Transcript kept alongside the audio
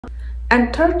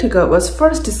Antarctica was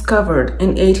first discovered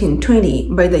in 1820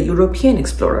 by the European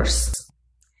explorers.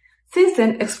 Since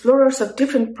then, explorers of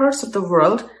different parts of the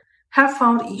world have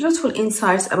found useful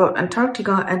insights about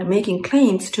Antarctica and making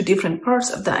claims to different parts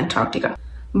of the Antarctica.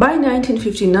 By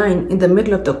 1959, in the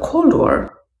middle of the Cold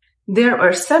War, there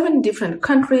were 7 different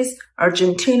countries: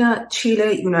 Argentina,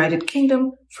 Chile, United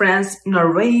Kingdom, France,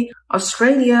 Norway,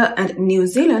 Australia, and New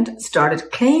Zealand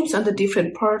started claims on the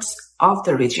different parts of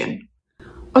the region.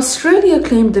 Australia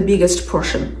claimed the biggest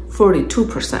portion,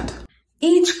 42%.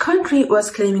 Each country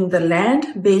was claiming the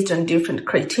land based on different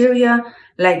criteria,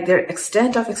 like their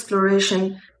extent of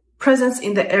exploration, presence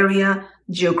in the area,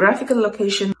 geographical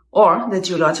location, or the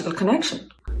geological connection.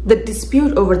 The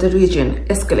dispute over the region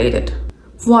escalated,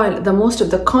 while the most of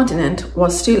the continent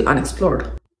was still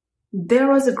unexplored. There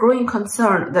was a growing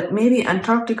concern that maybe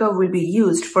Antarctica will be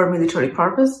used for military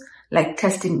purpose, like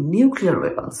testing nuclear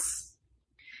weapons.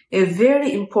 A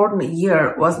very important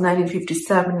year was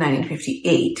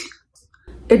 1957-1958.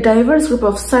 A diverse group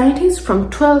of scientists from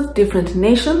 12 different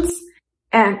nations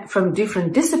and from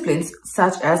different disciplines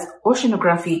such as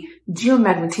oceanography,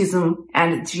 geomagnetism,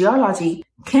 and geology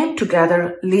came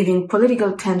together, leaving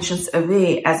political tensions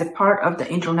away as a part of the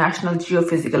International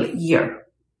Geophysical Year.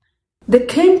 They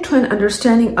came to an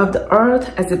understanding of the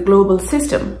Earth as a global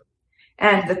system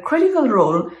and the critical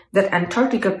role that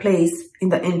Antarctica plays in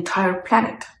the entire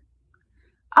planet.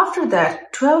 After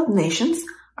that, 12 nations,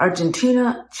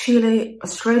 Argentina, Chile,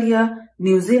 Australia,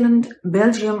 New Zealand,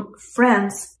 Belgium,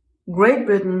 France, Great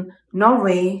Britain,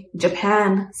 Norway,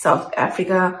 Japan, South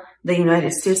Africa, the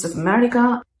United States of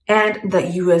America, and the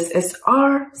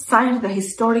USSR signed the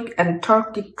historic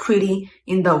Antarctic Treaty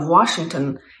in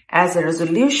Washington as a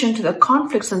resolution to the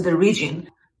conflicts in the region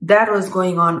that was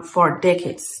going on for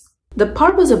decades. The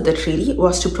purpose of the treaty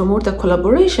was to promote the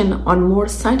collaboration on more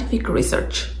scientific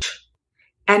research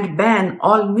and ban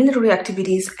all military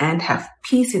activities and have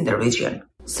peace in the region.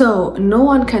 So no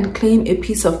one can claim a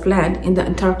piece of land in the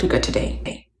Antarctica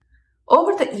today.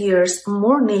 Over the years,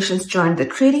 more nations joined the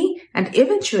treaty, and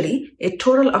eventually a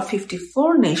total of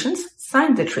 54 nations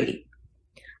signed the treaty.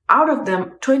 Out of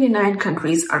them, 29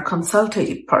 countries are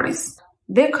consultative parties.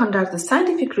 They conduct the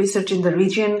scientific research in the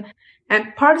region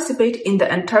and participate in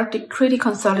the Antarctic Treaty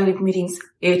Consultative Meetings,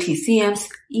 ATCMs,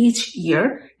 each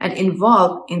year and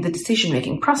involved in the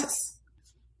decision-making process.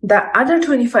 The other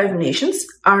 25 nations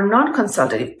are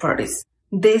non-consultative parties.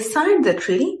 They signed the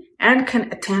treaty and can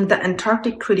attend the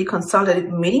Antarctic Treaty Consultative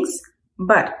Meetings,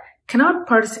 but cannot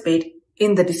participate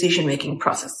in the decision-making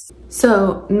process.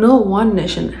 So, no one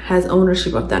nation has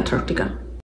ownership of the Antarctica.